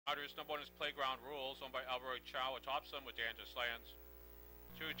Outers number 1 is Playground Rules, owned by Alroy Chow at Topsom with Dan Slans.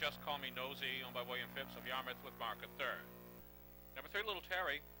 2, Just Call Me Nosy, owned by William Phipps of Yarmouth with Mark at third. Number 3, Little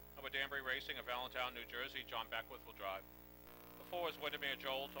Terry, owned by Danbury Racing of Allentown, New Jersey. John Beckwith will drive. The 4 is Windermere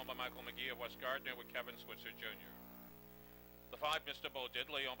Jolt, owned by Michael McGee of West Gardner with Kevin Switzer Jr. The 5, Mr. Bo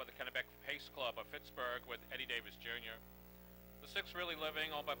Diddley, owned by the Kennebec Pace Club of Pittsburgh with Eddie Davis Jr. The 6, Really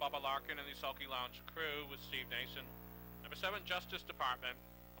Living, owned by Bubba Larkin and the Sulky Lounge Crew with Steve Nason. Number 7, Justice Department,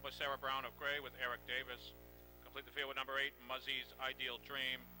 owned by Sarah Brown of Gray with Eric Davis. Complete the field with number 8, Muzzy's Ideal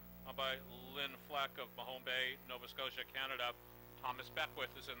Dream, owned by Lynn Fleck of Mahone Bay, Nova Scotia, Canada. Thomas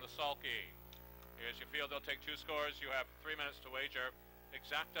Beckwith is in the sulky. Here's your field. They'll take 2 scores. You have 3 minutes to wager.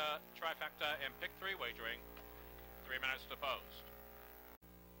 Exacta, trifecta, and pick 3 wagering. 3 minutes to post.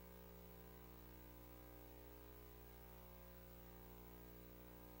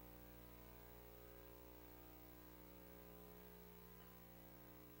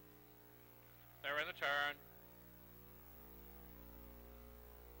 They're in the turn.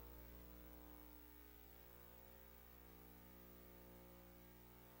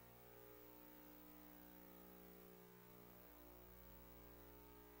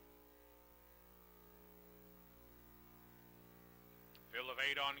 Field of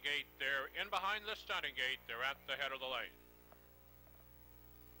 8 on gate. They're in behind the starting gate. They're at the head of the lane.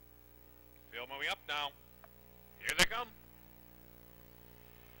 Field moving up now. Here they come.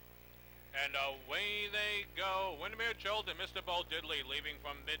 And away they go. Windermere Jolt and Mr. Bo Diddley leaving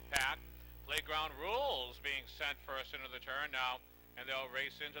from mid-pack. Playground Rules being sent first into the turn now. And they'll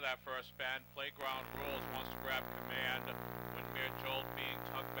race into that first bend. Playground Rules wants to grab command. Windermere Jolt being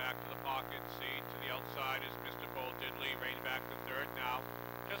tugged back to the pocket seat. To the outside is Mr. Bo Diddley, reining back to third now.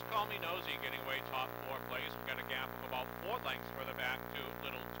 Just Call Me Nosy getting away top 4 place. We've got a gap of about 4 lengths further back to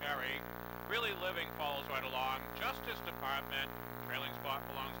Little Terry. Really Living follows right along. Justice Department. Trailing spot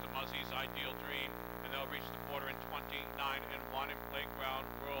belongs to Muzzy's Ideal Dream. And they'll reach the quarter in 29-1 in Playground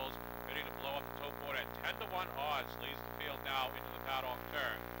Rules. Ready to blow up the toe board at 10-1 odds. Leads the field now into the paddock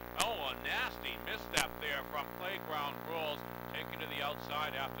turn. Oh, a nasty misstep there from Playground Rules. Taken to the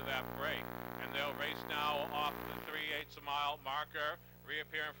outside after that break. And they'll race now off the 3/8 mile marker.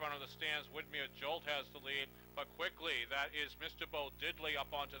 Reappear in front of the stands. Windermere Jolt has the lead. But quickly, that is Mr. Bo Diddley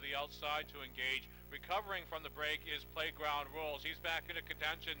up onto the outside to engage. Recovering from the break is Playground Rules. He's back into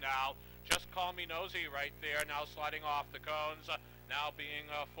contention now. Just Call Me Nosy right there, now sliding off the cones. Now being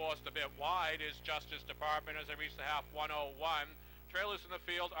forced a bit wide is Justice Department as they reach the half 101. Trailers in the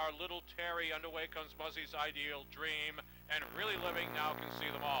field are Little Terry. Underway comes Muzzy's Ideal Dream. And Really Living now can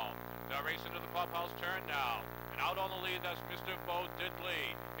see them all. They'll race into the clubhouse turn now. And out on the lead, that's Mr. Bo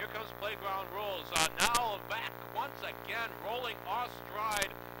Diddley. Here comes Playground Rules. Now back once again, rolling off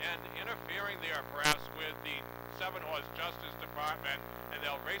stride and interfering there perhaps with the 7-horse Justice Department. And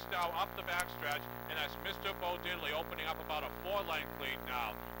they'll race now up the backstretch. And that's Mr. Bo Diddley opening up about a 4-length lead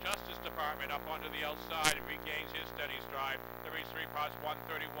now. Justice Department up onto the outside regains his steady stride. The race 3 parts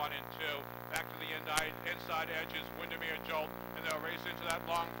 131 and 2. Back to the inside edge is Windermere Jolt, and they'll race into that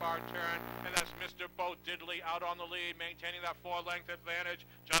long far turn, and that's Mr. Bo Diddley out on the lead, maintaining that 4-length advantage.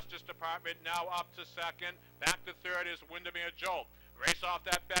 Justice Department now up to second. Back to third is Windermere Jolt. Race off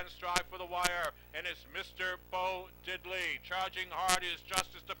that bend, strive for the wire, and it's Mr. Bo Diddley. Charging hard is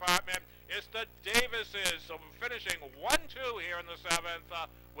Justice Department. It's the Davises, so finishing 1-2 here in the 7th,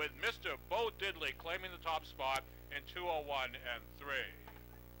 with Mr. Bo Diddley claiming the top spot in 2:01 and 3.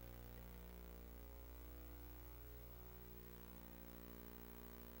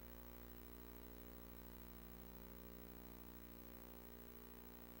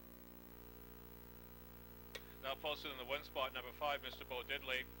 Now posted in the win spot, number 5, Mr. Bo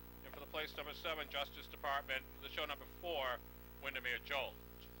Diddley. And for the place number 7, Justice Department. For the show number 4, Windermere Jolt.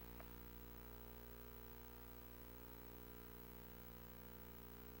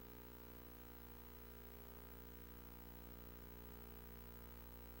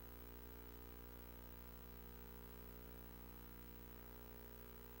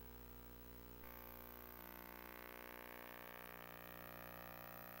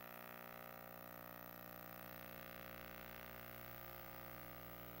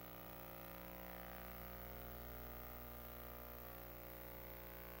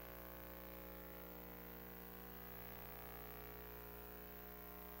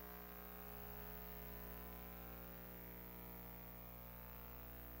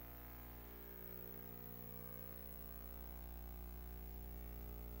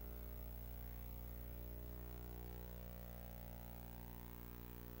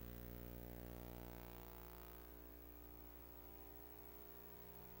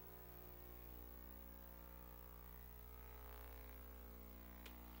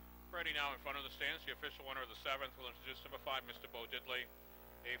 Ready now in front of the stands. The official winner of the 7th will introduce number 5, Mr. Bo Diddley,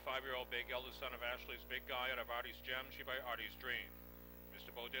 a 5-year-old big eldest son of Ashley's Big Guy out of Artie's Gem, she by Artie's Dream. Mr.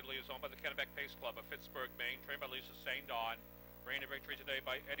 Bo Diddley is owned by the Kennebec Pace Club of Pittsburgh, Maine, trained by Lisa St. Don. Reign of victory today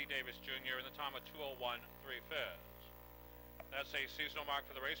by Eddie Davis Jr. in the time of 2:01 3/5. That's a seasonal mark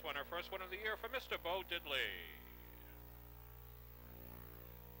for the race winner. First win of the year for Mr. Bo Diddley.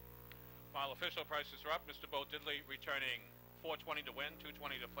 While official prices are up, Mr. Bo Diddley returning $4.20 to win,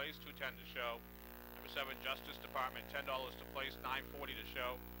 $2.20 to place, $2.10 to show. Number 7, Justice Department, $10 to place, $9.40 to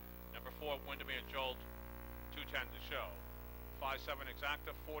show. Number 4, Windermere Jolt, $2.10 to show. 5-7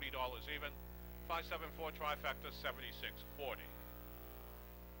 Exacta, $40 even. 5-7-4 Trifecta, $76.40.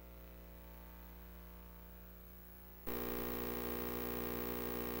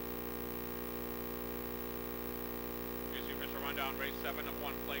 Here's the official rundown. Race 7, number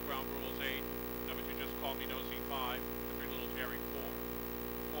 1, Playground Rules 8. Number 2, Just Call Me Nosy 5. Number 3, Little Jerry 4.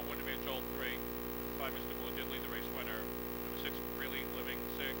 4, Windermere Jolt 3. 5, Mr. Bo Diddley, the race winner. Number 6, Really Living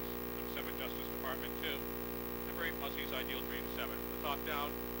 6. Number 7, Justice Department 2. Number 8, Muzzie's Ideal Dream 7. The top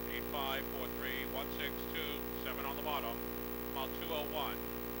down, 8, 5, 4, 3, 1, 6, 2, 7 on the bottom. Mile 2:01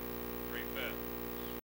 3/5.